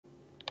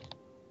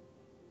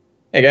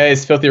Hey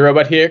guys,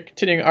 FilthyRobot here,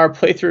 continuing our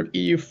playthrough of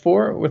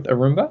EU4 with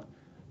Arumba,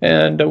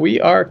 and we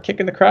are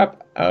kicking the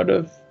crap out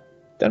of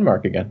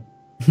Denmark again.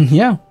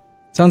 Yeah,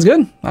 sounds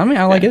good. I mean,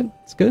 I like it.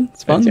 It's good.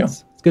 It's fun.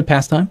 It's good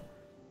pastime.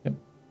 Yep.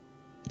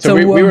 So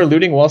we were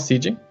looting while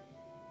sieging?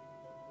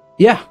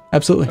 Yeah,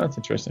 absolutely. Oh, that's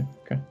interesting.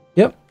 Okay.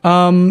 Yep.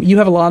 You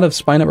have a lot of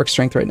spy network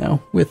strength right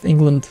now with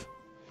England.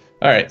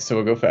 All right, so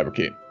we'll go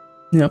fabricate.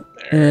 Yep.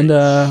 And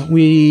I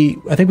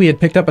think we had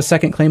picked up a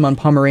second claim on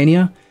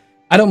Pomerania.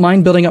 I don't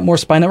mind building up more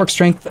spy network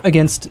strength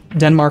against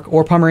Denmark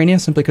or Pomerania,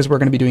 simply because we're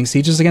going to be doing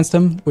sieges against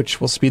them, which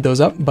will speed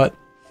those up, but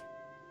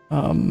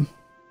I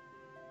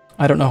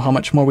don't know how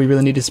much more we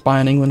really need to spy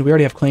on England. We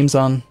already have claims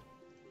on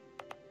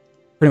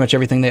pretty much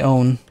everything they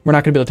own. We're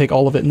not going to be able to take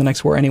all of it in the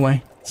next war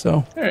anyway, so...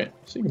 All right,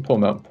 so you can pull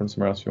them out from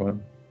somewhere else if you want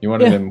them. You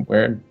wanted them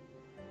where?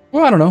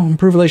 Well, I don't know.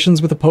 Improve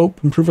relations with the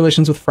Pope, improve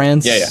relations with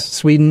France,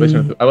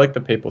 Sweden. I like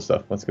the papal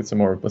stuff. Let's get some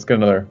more. Let's get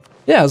another...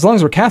 Yeah, as long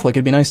as we're Catholic,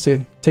 it'd be nice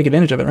to take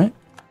advantage of it, right?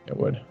 It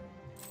would.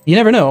 You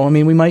never know. I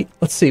mean, we might...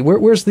 Let's see.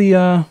 Where's the...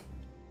 I'm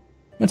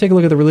going to take a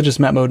look at the religious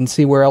map mode and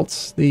see where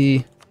else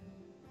the...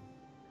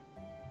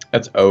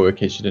 That's O, in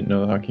case you didn't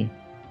know the hockey.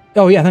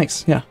 Oh, yeah,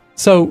 thanks. Yeah.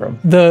 So,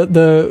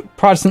 the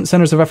Protestant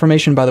Centers of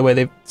Reformation, by the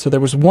way, so there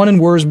was one in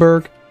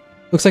Würzburg.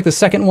 Looks like the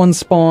second one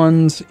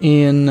spawned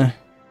in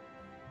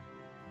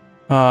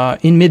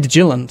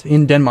Midtjylland,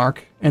 in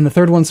Denmark. And the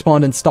third one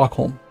spawned in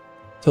Stockholm.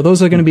 So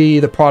those are going to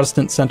be the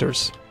Protestant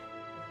centers.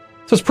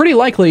 So it's pretty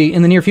likely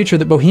in the near future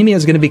that Bohemia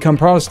is going to become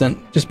Protestant,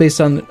 just based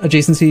on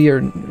adjacency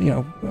or,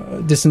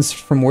 distance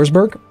from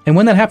Würzburg. And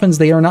when that happens,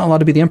 they are not allowed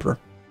to be the emperor.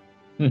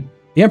 The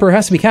emperor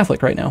has to be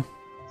Catholic right now.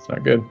 It's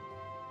not good.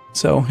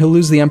 So he'll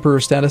lose the emperor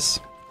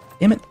status.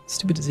 Damn it,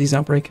 stupid disease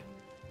outbreak.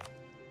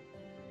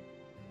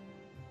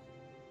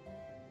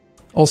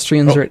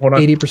 Austrians are at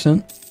 80%. I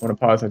want to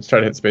pause. I just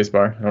tried to hit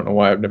spacebar. I don't know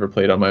why. I've never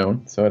played on my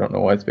own, so I don't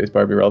know why spacebar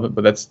would be relevant,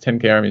 but that's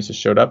 10k armies just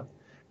showed up.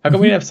 How come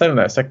we didn't have sight on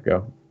that a second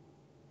ago?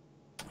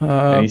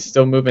 And he's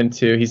still moving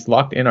to... He's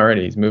locked in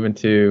already. He's moving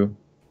to...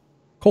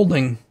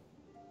 Colding.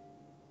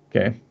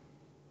 Okay.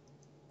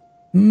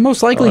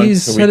 Most likely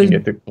he's so headed... we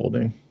can get to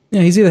Colding.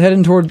 Yeah, he's either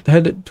headed toward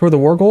the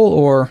war goal,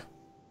 or...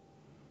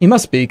 He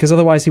must be, because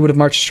otherwise he would have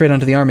marched straight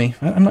onto the army.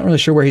 I'm not really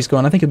sure where he's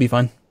going. I think he'll be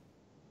fine.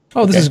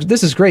 Oh,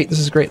 this is great. This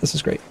is great. This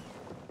is great.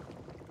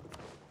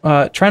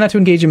 Try not to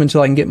engage him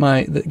until I can get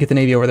the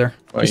navy over there.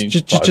 Well,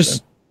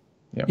 just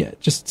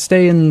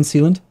stay in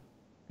Sealand.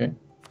 Okay.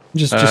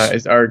 Just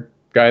is our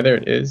guy there?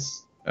 It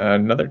is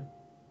another.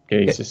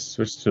 Okay, he's just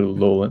switched to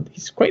Lowland.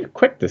 He's quite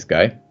quick. This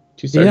guy,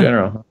 2-star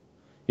general. Huh?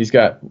 He's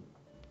got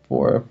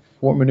four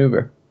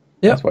maneuver.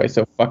 Yeah, that's why he's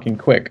so fucking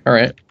quick. All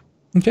right.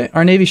 Okay,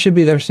 our navy should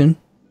be there soon.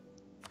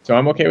 So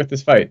I'm okay with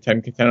this fight.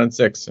 10 on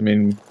 6. I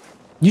mean,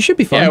 you should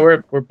be fine. Yeah,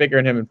 we're bigger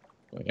than him.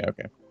 Yeah,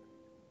 okay.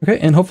 Okay,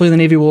 and hopefully the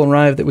navy will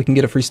arrive that we can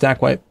get a free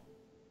stack wipe.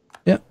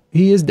 Yeah,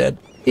 he is dead.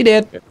 He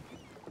dead. Okay.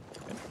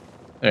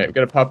 All right, we've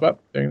got a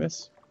pop-up during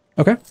this.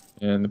 Okay.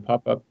 And the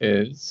pop-up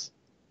is...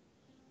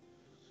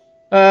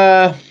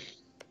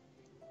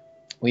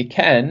 we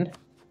can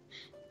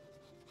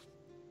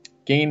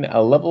gain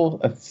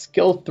a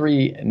skill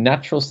 3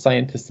 natural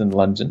scientist in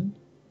London.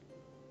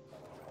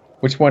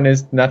 Which one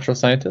is natural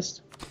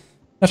scientist?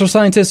 Natural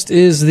scientist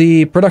is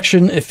the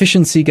production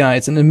efficiency guy.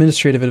 It's an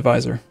administrative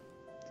advisor.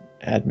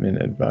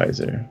 Admin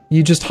advisor.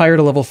 You just hired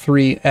a level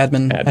 3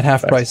 admin at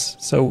half price,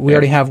 so we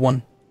already have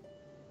one.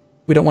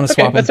 We don't want to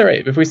swap him. That's all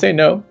right. If we say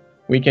no,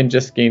 we can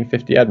just gain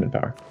 50 admin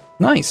power.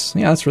 Nice.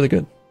 Yeah, that's really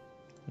good.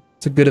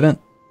 It's a good event.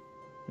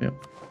 Yeah.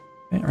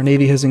 Okay, our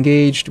navy has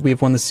engaged. We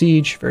have won the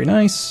siege. Very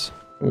nice.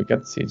 We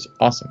got the siege.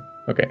 Awesome.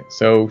 Okay,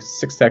 so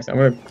 6 stacks. I'm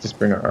going to just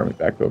bring our army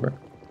back over.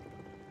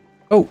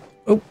 Oh,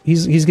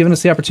 he's given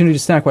us the opportunity to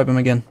stack wipe him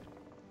again.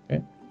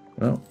 Okay.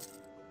 Well,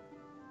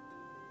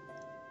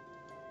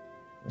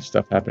 there's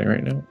stuff happening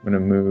right now. I'm going to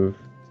move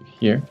to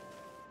here.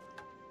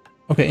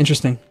 Okay,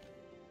 interesting.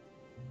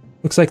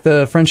 Looks like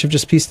the French have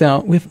just pieced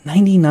out. We have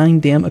 99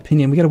 damn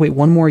opinion. We got to wait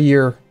one more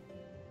year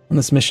on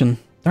this mission.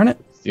 Darn it.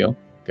 Steal.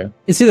 Okay.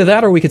 It's either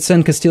that or we could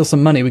send Castile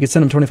some money. We could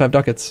send him 25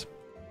 ducats.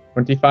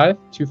 25?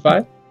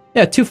 2-5?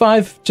 Yeah,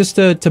 2-5 just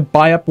to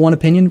buy up one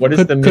opinion. What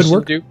does the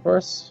mission do for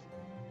us?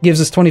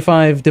 Gives us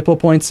 25 Diplo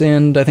points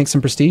and I think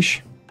some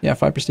prestige. Yeah,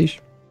 5 prestige.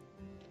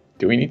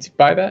 Do we need to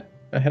buy that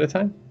ahead of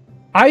time?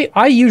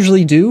 I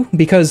usually do,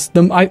 because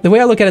the way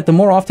I look at it, the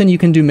more often you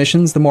can do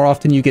missions, the more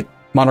often you get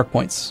monarch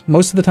points.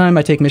 Most of the time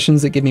I take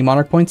missions that give me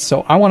monarch points,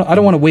 so I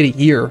don't want to wait a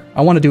year.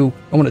 I want to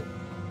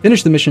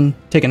finish the mission,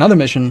 take another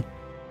mission.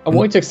 I'm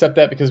willing to accept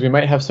that because we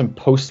might have some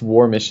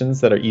post-war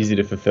missions that are easy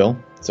to fulfill.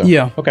 So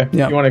yeah. Okay.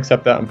 Yeah. If you want to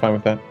accept that, I'm fine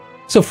with that.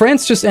 So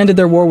France just ended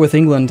their war with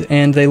England,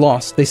 and they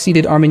lost. They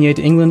ceded Armagnac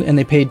to England, and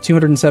they paid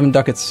 207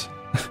 ducats.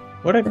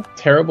 What a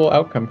terrible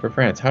outcome for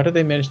France. How did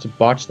they manage to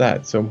botch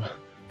that so much?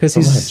 Because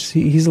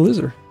he's a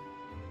loser.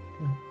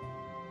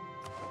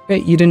 Okay,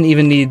 you didn't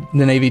even need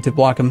the navy to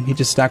block him. He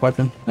just stack wiped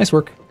him. Nice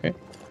work. Okay,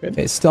 good.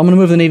 Okay, still I'm going to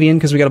move the navy in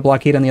because we got a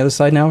blockade on the other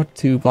side now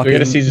to blockade. We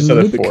got to siege this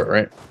other fort,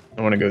 right?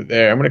 I want to go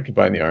there. I'm going to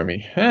combine the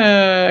army.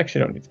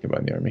 Actually, I don't need to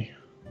combine the army.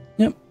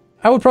 Yep.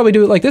 I would probably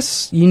do it like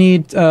this. You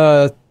need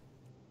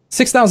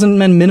 6,000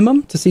 men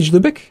minimum to siege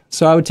Lubeck.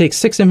 So I would take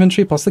 6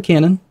 infantry plus the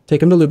cannon, take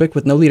them to Lubeck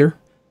with no leader.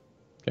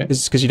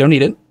 Because you don't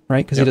need it,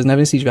 right? Because he doesn't have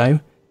any siege value.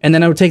 And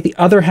then I would take the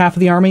other half of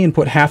the army and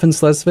put half in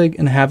Schleswig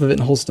and half of it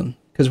in Holstein.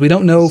 Because we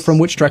don't know from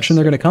which direction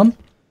they're going to come.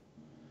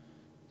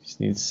 Just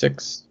need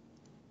 6.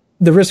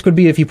 The risk would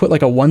be if you put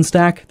like a 1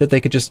 stack that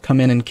they could just come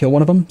in and kill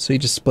one of them. So you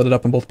just split it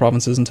up in both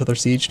provinces until they're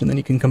sieged, and then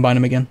you can combine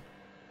them again.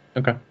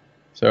 Okay.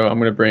 So I'm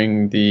going to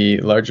bring the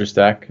larger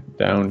stack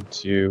down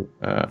to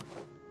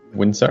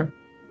Windsor.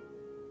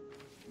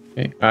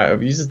 Okay.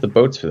 It uses the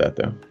boats for that,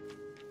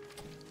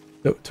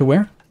 though. To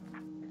where?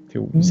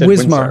 Wismar.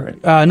 Windsor,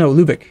 right? No,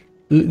 Lubeck.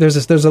 There's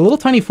a little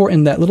tiny fort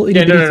in that little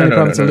itty bitty tiny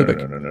province of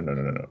Lubeck.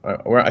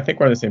 No. I think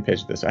we're on the same page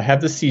with this. I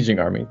have the sieging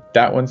army.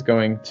 That one's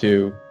going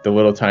to the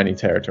little tiny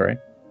territory.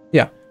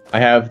 Yeah. I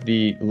have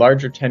the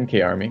larger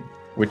 10k army,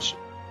 which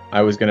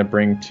I was going to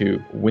bring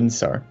to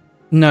Windsor.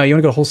 No, you want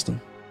to go to Holstein.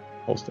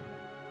 Holstein.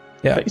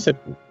 Yeah. I thought you said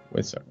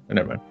Windsor.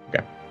 Never mind.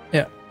 Okay.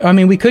 Yeah. I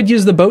mean, we could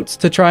use the boats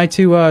to try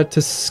to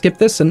skip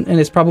this, and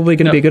it's probably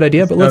going to be a good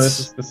idea, but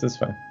let's... This is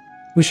fine.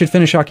 We should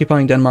finish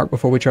occupying Denmark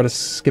before we try to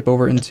skip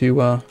over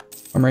into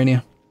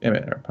Pomerania. Damn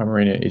it, our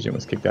Pomerania agent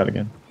was kicked out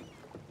again.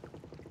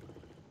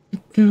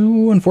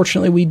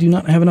 Unfortunately, we do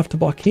not have enough to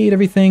blockade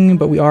everything,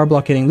 but we are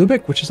blockading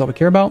Lubeck, which is all we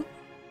care about.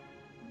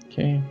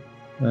 Okay.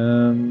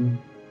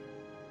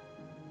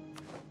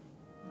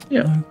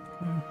 Yeah.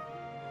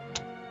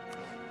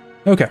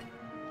 Okay.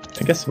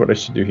 I guess what I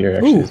should do here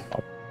actually is...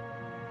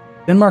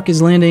 Denmark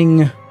is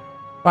landing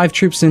 5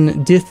 troops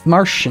in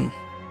Dithmarschen.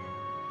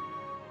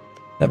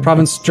 That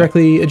province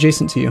directly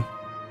adjacent to you.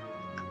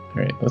 All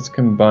right, let's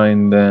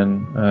combine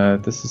then.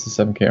 This is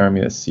the 7k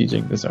army that's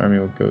sieging. This army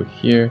will go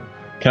here.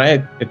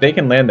 If they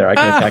can land there, I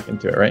can attack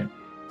into it, right?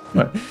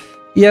 What?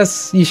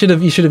 Yes, you should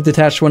have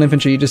detached 1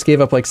 infantry. You just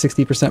gave up like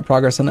 60%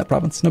 progress on that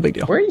province. No big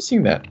deal. Where are you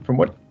seeing that? From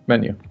what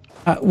menu?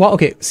 Well,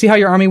 okay. See how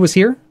your army was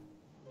here?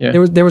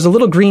 Yeah. There was a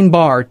little green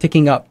bar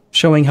ticking up,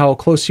 showing how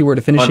close you were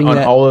to finishing on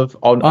that. all of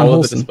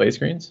the display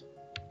screens?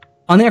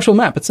 On the actual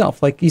map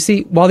itself. Like, you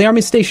see, while the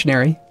army's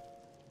stationary,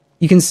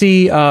 you can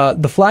see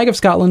the flag of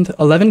Scotland,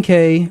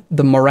 11k,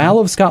 the morale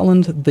of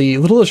Scotland, the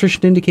little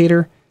attrition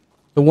indicator,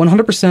 the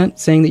 100%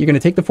 saying that you're going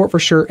to take the fort for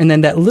sure, and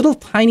then that little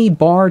tiny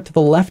bar to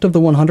the left of the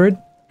 100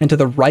 and to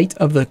the right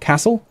of the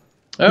castle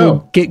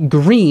will get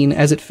green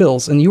as it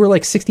fills, and you were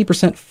like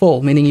 60%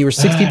 full, meaning you were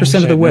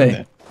 60% of the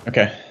way.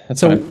 Okay,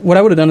 that's so fine. what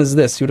I would have done is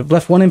this. You would have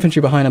left 1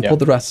 infantry behind and pulled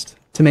the rest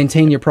to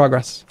maintain your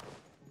progress.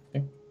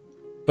 Okay.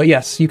 But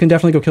yes, you can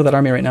definitely go kill that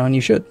army right now, and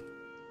you should.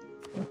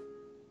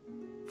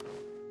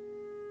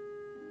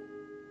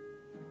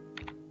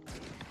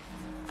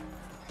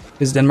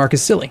 Because Denmark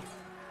is silly.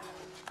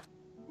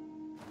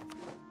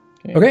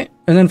 Okay,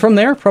 and then from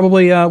there,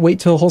 probably wait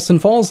till Holstein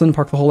falls, then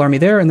park the whole army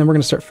there, and then we're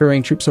going to start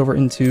ferrying troops over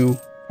into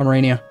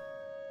Pomerania.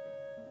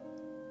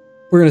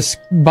 We're going to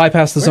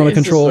bypass the zone of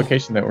control. Where is this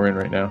location that we're in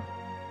right now?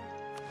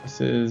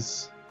 This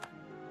is...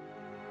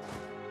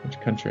 which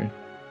country?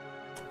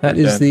 That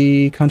is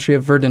the country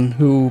of Verdun,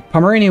 who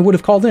Pomerania would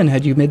have called in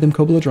had you made them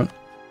co-belligerent.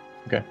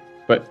 Okay,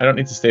 but I don't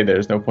need to stay there.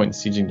 There's no point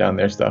in sieging down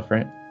their stuff,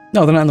 right?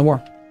 No, they're not in the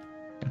war.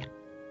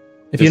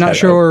 If you're not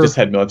sure... just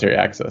had military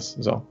access,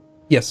 is all.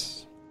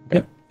 Yes. Okay.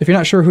 Yep. If you're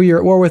not sure who you're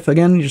at war with,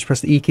 again, you just press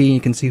the E key, and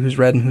you can see who's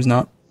red and who's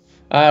not.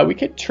 We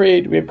could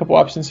trade. We have a couple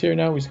options here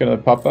now. We're just going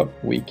to pop up.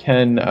 We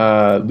can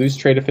lose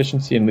trade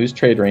efficiency and lose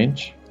trade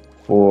range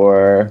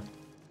for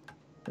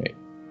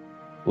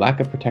lack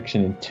of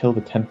protection until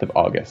the 10th of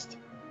August.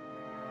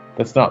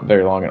 That's not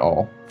very long at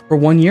all. For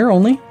 1 year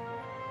only?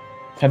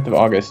 10th of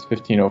August,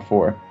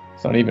 1504.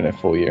 It's not even a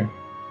full year.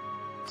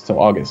 It's till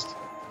August.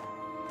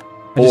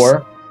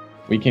 Or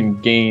we can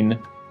gain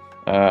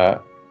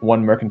 1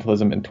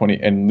 mercantilism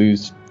and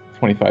lose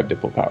 25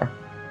 diplo power.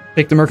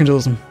 Take the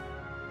mercantilism.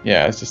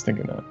 Yeah, I was just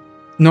thinking that.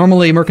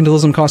 Normally,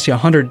 mercantilism costs you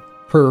 100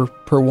 per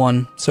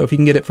 1, so if you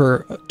can get it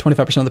for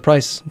 25% of the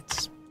price,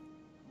 it's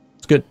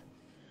good.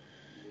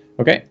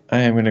 Okay, I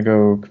am going to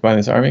go combine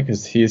this army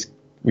because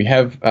we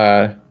have,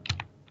 where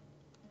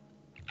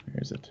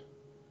is it?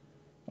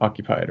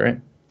 Occupied,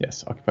 right?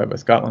 Yes, occupied by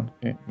Scotland.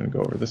 Okay, I'm going to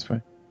go over this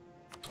way.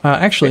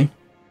 Actually,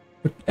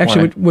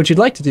 what you'd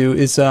like to do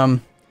is,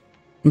 I'm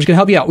just going to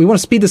help you out. We want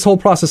to speed this whole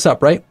process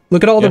up, right?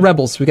 Look at all the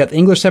rebels. We got the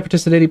English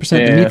separatists at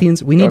 80%, the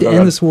Prometheans. We need to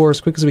end this war as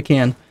quick as we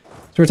can. So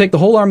we're going to take the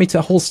whole army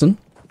to Holstein.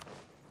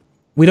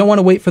 We don't want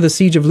to wait for the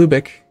siege of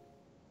Lubeck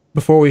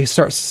before we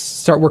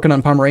start working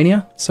on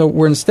Pomerania. So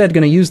we're instead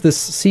going to use this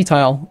sea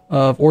tile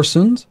of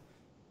Orsund.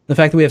 The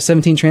fact that we have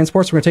 17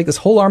 transports, we're going to take this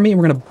whole army and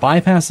we're going to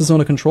bypass the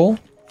zone of control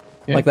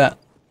like that.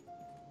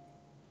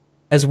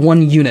 As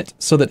 1 unit,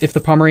 so that if the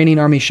Pomeranian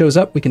army shows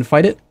up, we can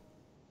fight it.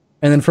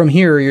 And then from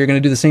here, you're going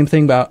to do the same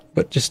thing,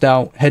 but just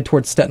now head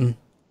towards Stettin.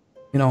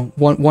 You know,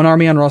 one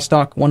army on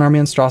Rostock, 1 army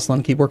on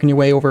Stralsund. Keep working your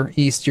way over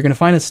east. You're going to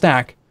find a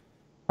stack.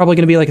 Probably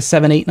going to be like a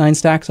 7, 8, 9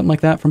 stack, something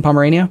like that from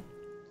Pomerania.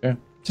 Yeah.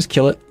 Just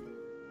kill it.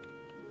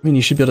 I mean,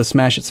 you should be able to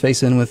smash its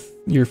face in with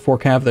your 4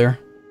 cav there.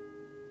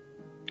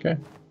 Okay.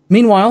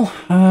 Meanwhile,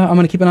 I'm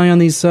going to keep an eye on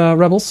these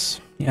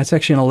rebels. Yeah, it's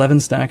actually an 11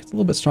 stack. It's a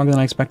little bit stronger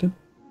than I expected.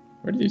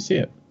 Where did you see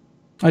it?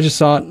 I just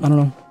saw it. I don't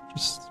know.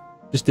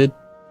 Just did.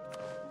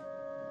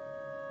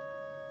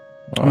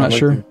 Oh, I'm not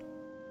sure.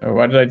 Oh,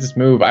 why did I just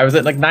move? I was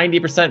at like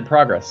 90%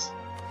 progress.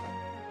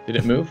 Did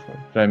it move? Or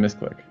did I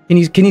misclick?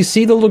 Can you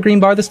see the little green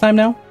bar this time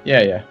now?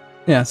 Yeah.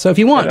 Yeah, so if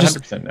you want, just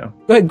 100% now.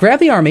 Go ahead, grab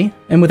the army,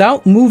 and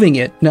without moving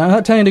it, now I'm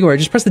not telling you to go where,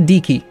 just press the D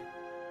key.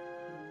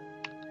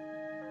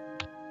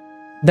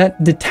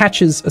 That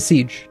detaches a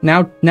siege.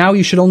 Now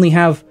you should only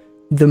have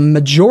the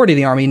majority of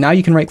the army. Now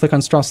you can right-click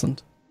on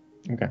Stralsund.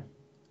 Okay.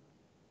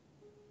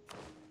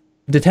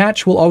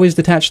 Detach will always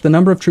detach the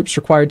number of troops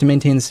required to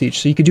maintain the siege.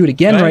 So you could do it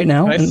again right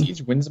now. Can I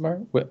siege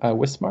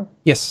Wismar?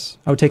 Yes,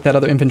 I would take that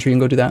other infantry and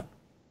go do that.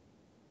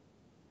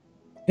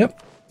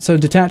 Yep. So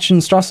detach in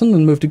Stralsund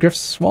and move to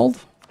Grifswald.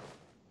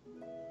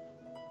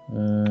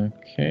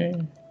 Okay.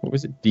 What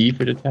was it? D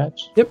for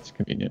detach? Yep. It's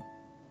convenient.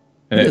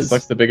 And it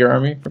selects the bigger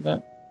army from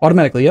that?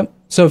 Automatically, yep.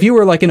 So if you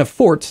were like in a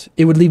fort,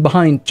 it would leave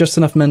behind just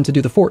enough men to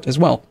do the fort as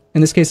well.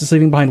 In this case, it's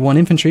leaving behind 1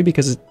 infantry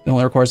because it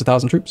only requires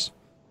 1,000 troops.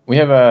 We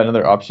have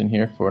another option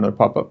here for another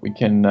pop-up. We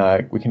can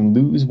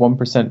lose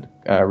 1%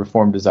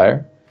 reform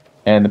desire,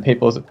 and the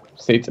Papal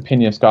States'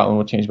 opinion of Scotland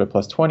will change by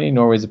 +20.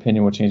 Norway's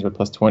opinion will change by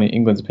 +20.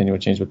 England's opinion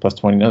will change by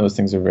 +20. None of those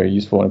things are very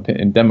useful.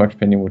 And Denmark's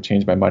opinion will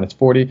change by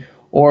 -40.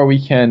 Or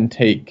we can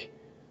take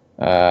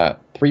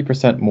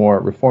 3% more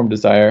reform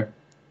desire.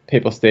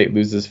 Papal State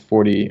loses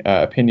 40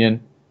 opinion.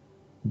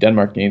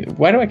 Denmark gains.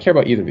 Why do I care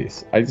about either of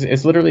these?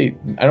 It's literally,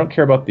 I don't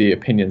care about the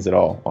opinions at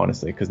all,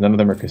 honestly, because none of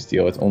them are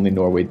Castile. It's only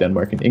Norway,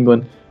 Denmark, and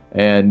England.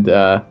 And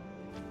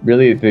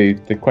really,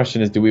 the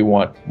question is, do we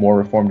want more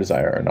reform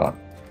desire or not?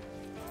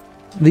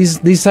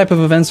 These type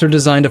of events are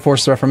designed to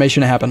force the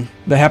Reformation to happen.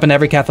 They happen to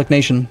every Catholic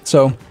nation.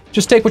 So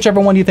just take whichever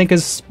one you think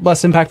is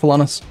less impactful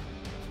on us.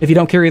 If you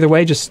don't care either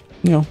way, just,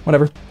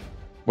 whatever.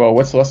 Well,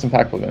 what's less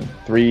impactful then?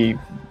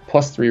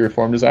 +3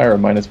 reform desire or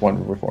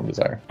 -1 reform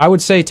desire? I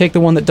would say take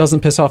the one that doesn't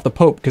piss off the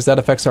Pope, because that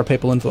affects our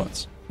papal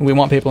influence. We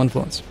want papal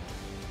influence.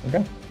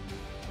 Okay.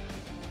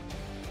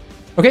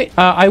 Okay,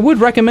 I would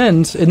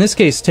recommend, in this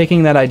case,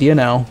 taking that idea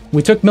now.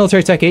 We took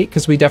military tech 8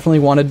 because we definitely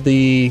wanted to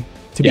be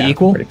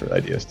equal. I'm ready for the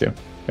ideas too.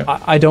 Okay.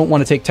 I don't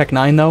want to take tech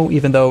 9 though,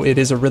 even though it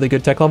is a really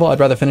good tech level. I'd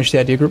rather finish the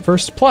idea group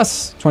first.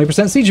 Plus,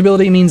 20% siege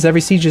ability means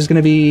every siege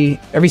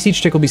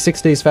tick will be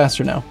 6 days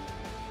faster now.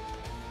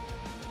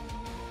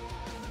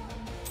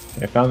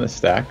 I found this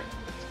stack.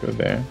 Let's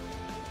go there.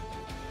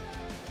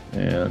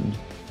 And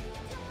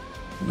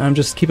I'm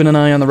just keeping an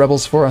eye on the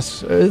rebels for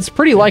us. It's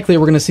pretty likely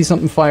we're going to see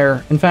something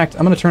fire. In fact,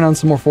 I'm going to turn on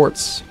some more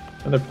forts.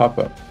 Another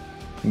pop-up.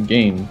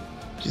 Gain.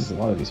 Jesus, a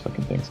lot of these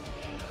fucking things.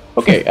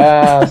 Okay,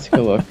 let's take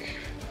a look.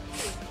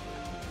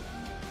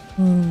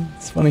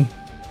 It's funny.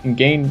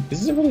 Gain.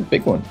 This is a really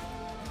big one.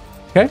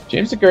 Okay.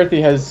 James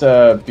McGurthy has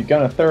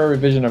begun a thorough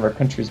revision of our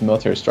country's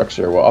military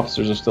structure. While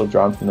officers are still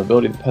drawn from the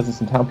nobility, the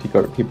peasants and town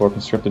people are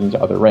conscripted into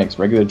other ranks.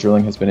 Regular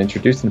drilling has been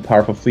introduced and a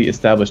powerful fleet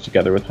established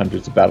together with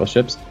hundreds of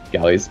battleships,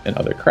 galleys, and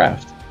other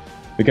craft.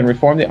 We can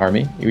reform the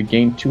army. We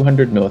gain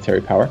 200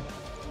 military power.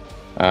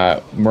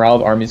 Morale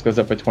of armies goes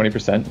up by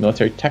 20%.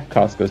 Military tech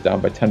cost goes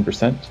down by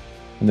 10%.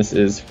 And this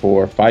is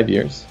for 5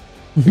 years.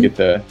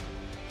 Mm-hmm.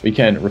 We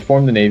can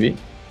reform the navy,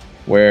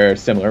 where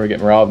similar, we get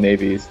morale of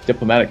navies,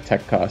 diplomatic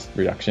tech cost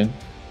reduction,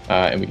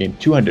 and we gain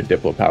 200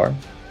 diplo power,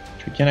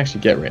 which we can't actually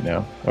get right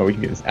now. Or we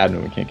can get this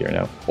admin we can't get right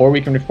now. Or we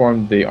can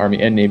reform the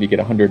army and navy, get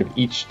 100 of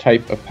each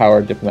type of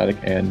power, diplomatic,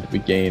 and we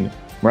gain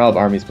morale of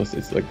armies plus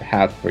it's like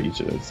half for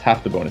each of those,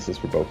 half the bonuses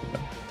for both of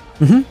them.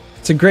 Mm-hmm.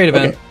 It's a great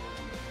event. Okay.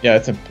 Yeah,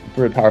 it's a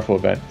really powerful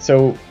event.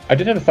 So I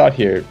did have a thought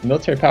here.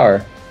 Military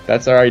power,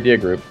 that's our idea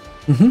group.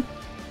 Mm-hmm.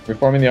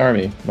 Reforming the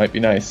army might be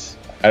nice.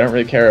 I don't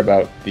really care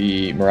about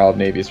the morale of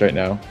navies right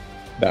now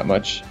that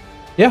much.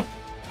 Yeah,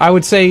 I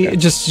would say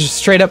just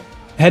straight up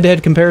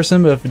head-to-head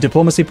comparison of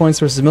diplomacy points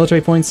versus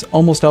military points.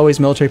 Almost always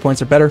military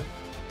points are better.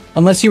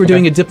 Unless you were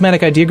doing a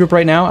diplomatic idea group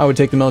right now, I would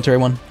take the military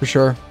one for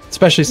sure.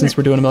 Especially since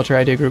we're doing a military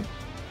idea group.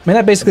 I mean,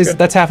 that basically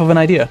that's half of an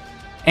idea.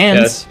 And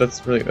yeah,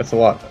 that's a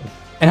lot.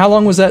 And how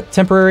long was that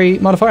temporary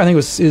modifier? I think it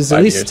was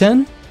at least years.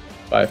 10.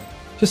 5.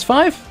 Just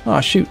 5?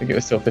 Oh shoot! I think it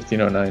was still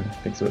 1509. I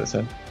think that's what it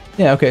said.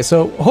 Yeah. Okay.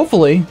 So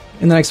hopefully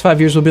in the next 5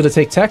 years we'll be able to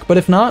take tech. But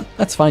if not,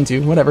 that's fine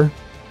too. Whatever.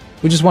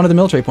 We just wanted the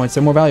military points.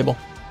 They're more valuable.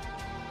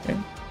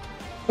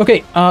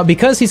 Okay,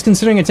 because he's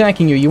considering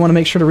attacking you, you want to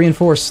make sure to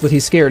reinforce that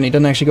he's scared and he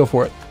doesn't actually go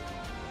for it.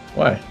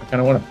 Why? I kind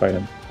of want to fight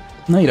him.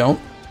 No, you don't.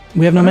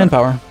 We have no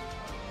manpower.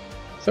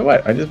 So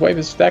what? I just wipe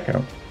his stack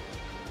out.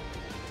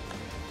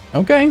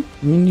 Okay.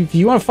 I mean, if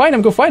you want to fight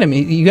him, go fight him.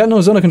 You got no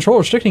zone of control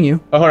restricting you.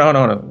 Oh, hold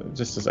on.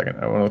 Just a second.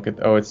 I want to look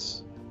at... Oh, it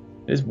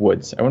is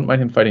woods. I wouldn't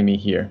mind him fighting me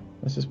here.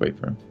 Let's just wait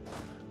for him.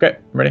 Okay,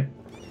 I'm ready.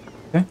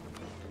 Okay.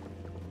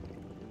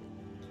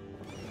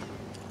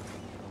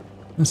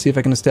 Let's see if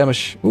I can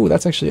establish... Ooh,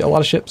 that's actually a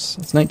lot of ships.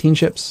 That's 19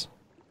 ships.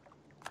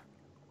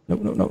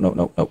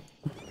 Nope.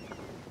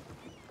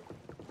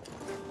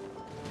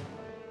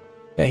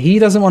 Yeah, he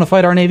doesn't want to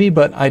fight our navy,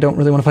 but I don't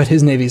really want to fight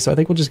his navy, so I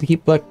think we'll just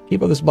keep up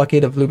this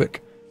blockade of Lübeck.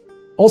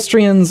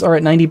 Austrians are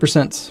at 90%,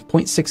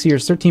 0.6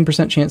 years,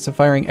 13% chance of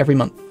firing every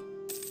month.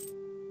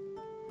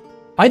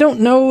 I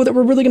don't know that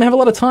we're really going to have a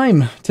lot of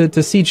time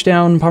to siege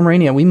down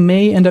Pomerania. We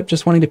may end up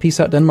just wanting to peace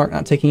out Denmark,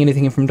 not taking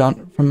anything from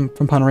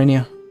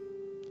Pomerania.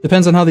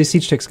 Depends on how these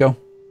siege ticks go.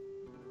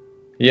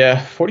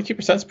 Yeah,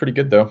 42% is pretty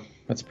good, though.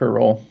 That's per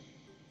roll.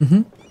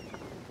 Mm-hmm.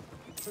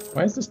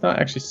 Why is this not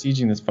actually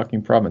sieging this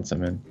fucking province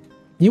I'm in?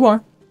 You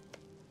are.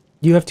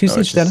 You have 2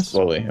 siege status.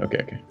 Slowly.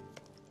 Okay.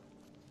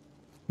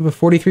 We have a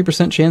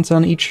 43% chance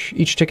on each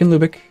tick in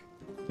Lübeck.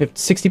 We have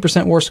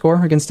 60% war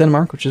score against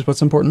Denmark, which is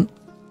what's important.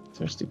 Is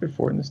there a stupid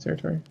fort in this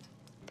territory?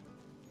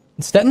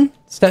 Stettin?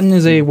 Stettin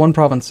is a 1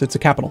 province. It's a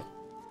capital.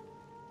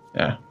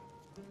 Yeah.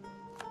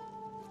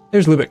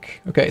 There's Lübeck.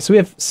 Okay, so we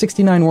have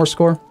 69 war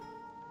score.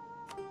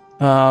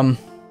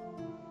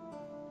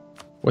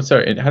 What's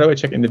our... How do I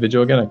check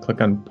individual again? I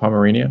click on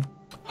Pomerania.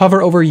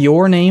 Hover over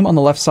your name on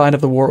the left side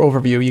of the war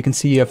overview. You can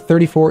see you have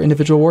 34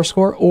 individual war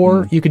score,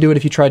 or you could do it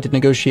if you tried to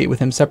negotiate with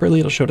him separately.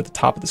 It'll show it at the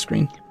top of the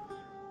screen.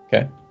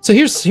 Okay. So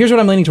here's what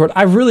I'm leaning toward.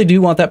 I really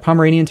do want that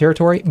Pomeranian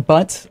territory,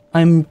 but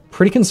I'm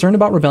pretty concerned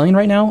about rebellion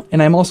right now,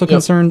 and I'm also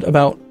concerned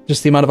about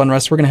just the amount of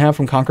unrest we're going to have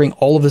from conquering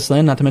all of this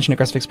land, not to mention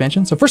aggressive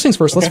expansion. So first things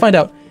first, let's find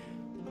out.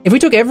 If we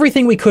took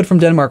everything we could from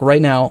Denmark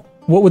right now,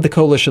 what would the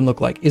coalition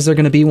look like? Is there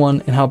going to be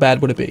one, and how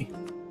bad would it be?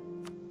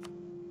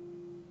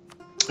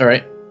 All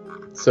right.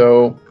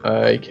 So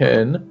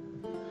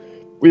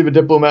we have a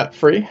diplomat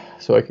free,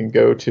 so I can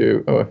go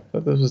to, I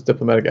thought this was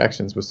diplomatic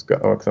actions with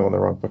because I'm on the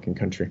wrong fucking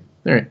country.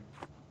 All right.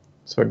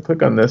 So I can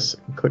click on this,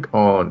 click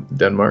on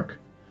Denmark,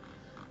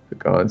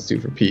 click on Sue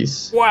for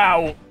Peace.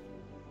 Wow.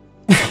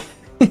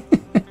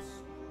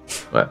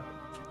 What?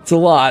 It's a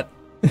lot.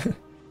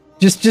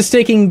 Just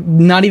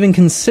taking, not even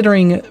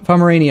considering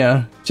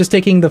Pomerania, just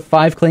taking the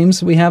 5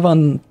 claims we have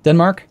on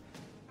Denmark,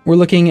 we're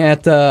looking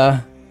at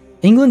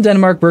England,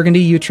 Denmark,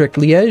 Burgundy, Utrecht,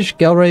 Liège,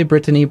 Galway,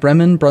 Brittany,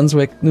 Bremen,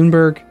 Brunswick,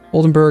 Nuremberg,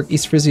 Oldenburg,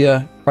 East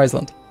Frisia,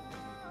 Friesland.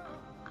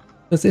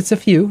 It's a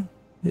few.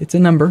 It's a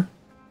number.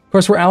 Of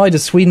course, we're allied to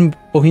Sweden,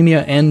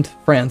 Bohemia, and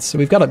France, so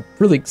we've got a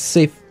really big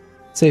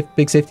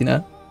safety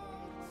net.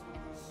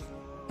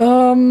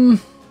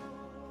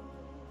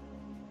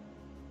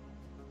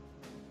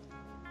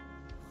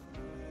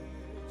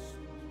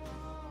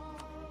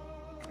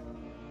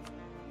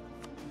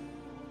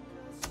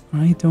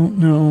 I don't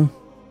know.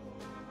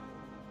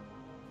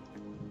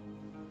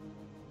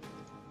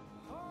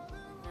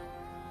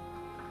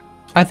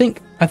 I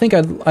think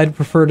I'd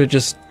prefer to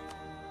just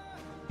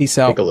peace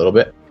out. Take a little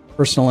bit.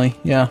 Personally,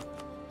 yeah.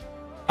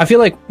 I feel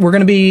like we're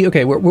gonna be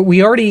okay.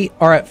 We already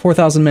are at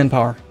 4,000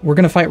 manpower. We're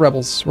gonna fight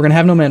rebels. We're gonna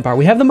have no manpower.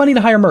 We have the money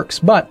to hire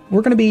mercs, but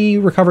we're gonna be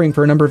recovering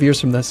for a number of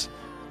years from this.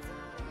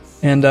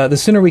 And the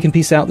sooner we can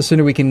peace out, the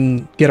sooner we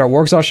can get our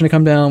war exhaustion to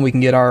come down. We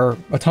can get our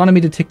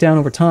autonomy to tick down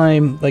over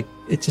time. Like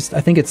it's just,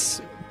 I think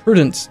it's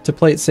prudent to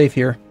play it safe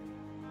here.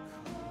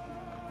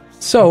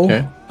 So,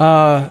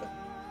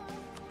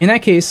 in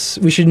that case,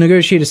 we should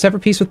negotiate a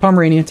separate peace with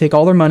Pomerania, take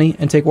all their money,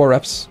 and take war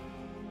reps.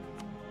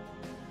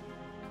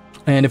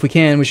 And if we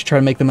can, we should try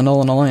to make them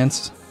annul an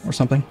alliance or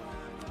something.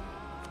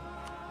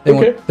 They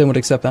won't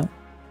accept that.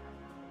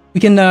 We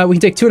can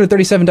take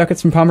 237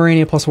 ducats from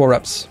Pomerania plus war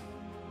reps.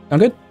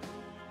 Sound good?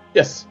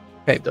 Yes.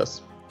 Okay. It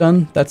does.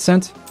 Done. That's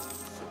sent.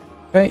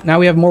 Okay. Now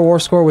we have more war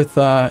score with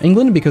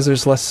England because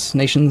there's less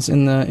nations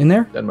in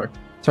there. Denmark.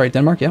 Sorry,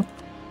 Denmark. Yeah.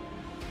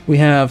 We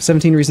have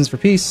 17 reasons for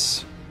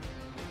peace.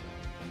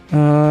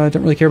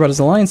 Don't really care about his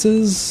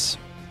alliances.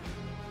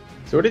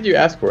 So what did you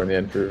ask for in the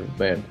end for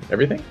land?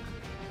 Everything?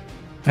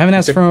 I haven't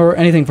asked for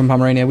anything from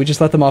Pomerania. We just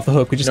let them off the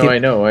hook. I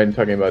know. I'm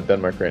talking about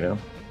Denmark right now.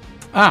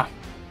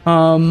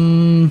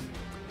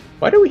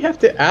 Why do we have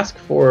to ask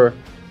for...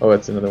 Oh,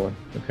 that's another one.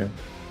 Okay.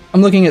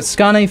 I'm looking at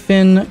Skane,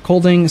 Finn,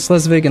 Kolding,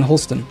 Slesvig, and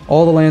Holsten.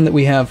 All the land that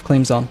we have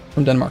claims on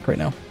from Denmark right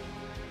now.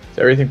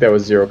 So everything that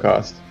was 0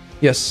 cost?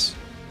 Yes.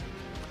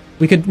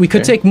 We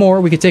could take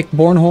more. We could take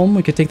Bornholm.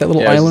 We could take that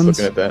little island. I was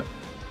looking at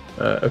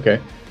that.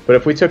 Okay. But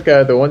if we took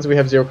the ones we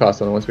have 0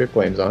 cost on, the ones we have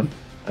claims on,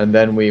 and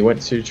then we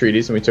went to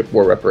treaties and we took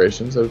war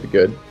reparations, that would be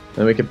good. And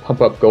then we could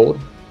pump up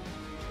gold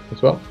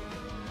as well.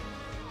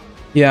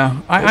 Yeah.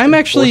 I'm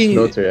actually...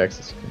 military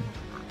access.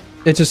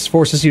 It just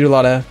forces you to a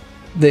lot of...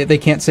 They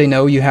can't say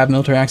no. You have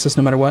military access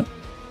no matter what.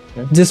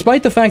 Okay.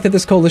 Despite the fact that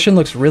this coalition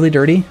looks really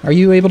dirty, are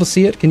you able to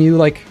see it? Can you,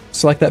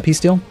 select that peace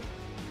deal?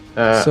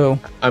 So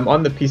I'm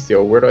on the peace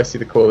deal. Where do I see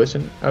the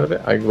coalition out of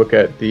it? I look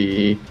at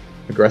the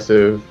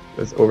aggressive,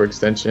 there's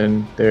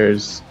overextension,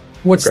 there's...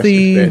 What's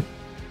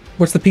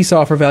the peace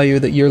offer value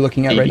that you're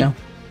looking at 80. right now?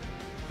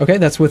 Okay,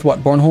 that's with what,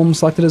 Bornholm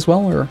selected as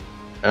well, or?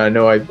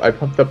 No, I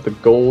pumped up the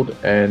gold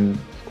and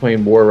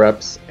claimed war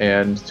reps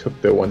and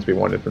took the ones we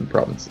wanted from the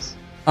provinces.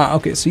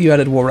 Okay, so you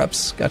added war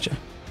reps. Gotcha.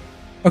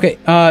 Okay,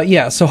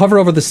 yeah, so hover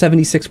over the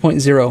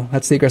 76.0.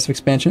 That's the aggressive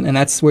expansion, and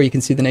that's where you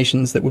can see the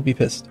nations that would be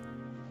pissed.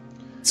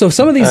 So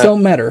some of these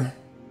don't matter.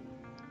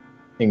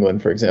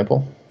 England, for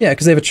example. Yeah,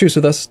 because they have a truce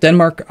with us.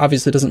 Denmark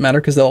obviously doesn't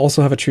matter because they'll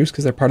also have a truce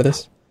because they're part of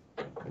this.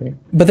 Okay.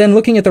 But then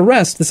looking at the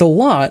rest, it's a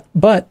lot,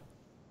 but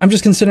I'm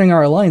just considering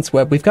our alliance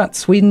web. We've got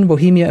Sweden,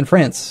 Bohemia, and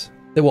France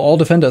that will all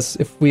defend us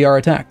if we are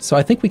attacked. So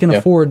I think we can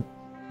afford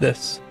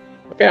this.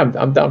 Okay,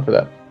 I'm down for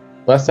that.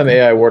 Last time the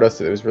AI warred us,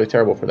 it was really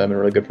terrible for them and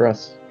really good for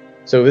us.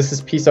 So this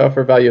is peace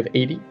offer value of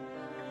 80.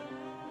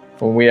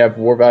 When we have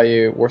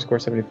war score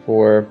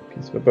 74,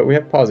 peace, but we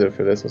have positive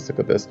for this. Let's stick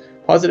with this.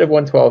 Positive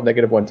 112,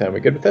 negative 110. We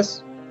good with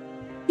this?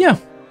 Yeah,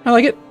 I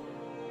like it.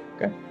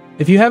 Okay.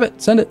 If you have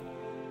it, send it.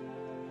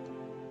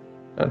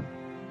 Done.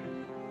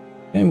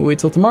 Okay, we'll wait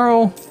till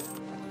tomorrow.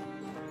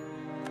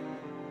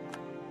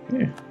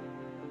 Yeah.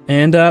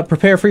 And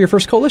prepare for your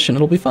first coalition.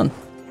 It'll be fun.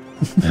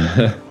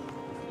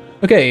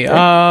 Okay,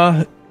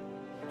 I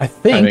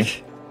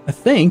think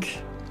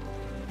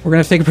we're gonna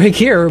have to take a break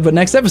here, but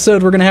next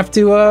episode we're gonna have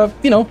to,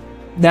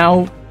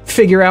 now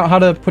figure out how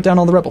to put down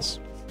all the rebels.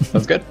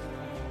 Sounds good. All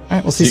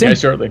right, we'll see you guys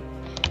shortly.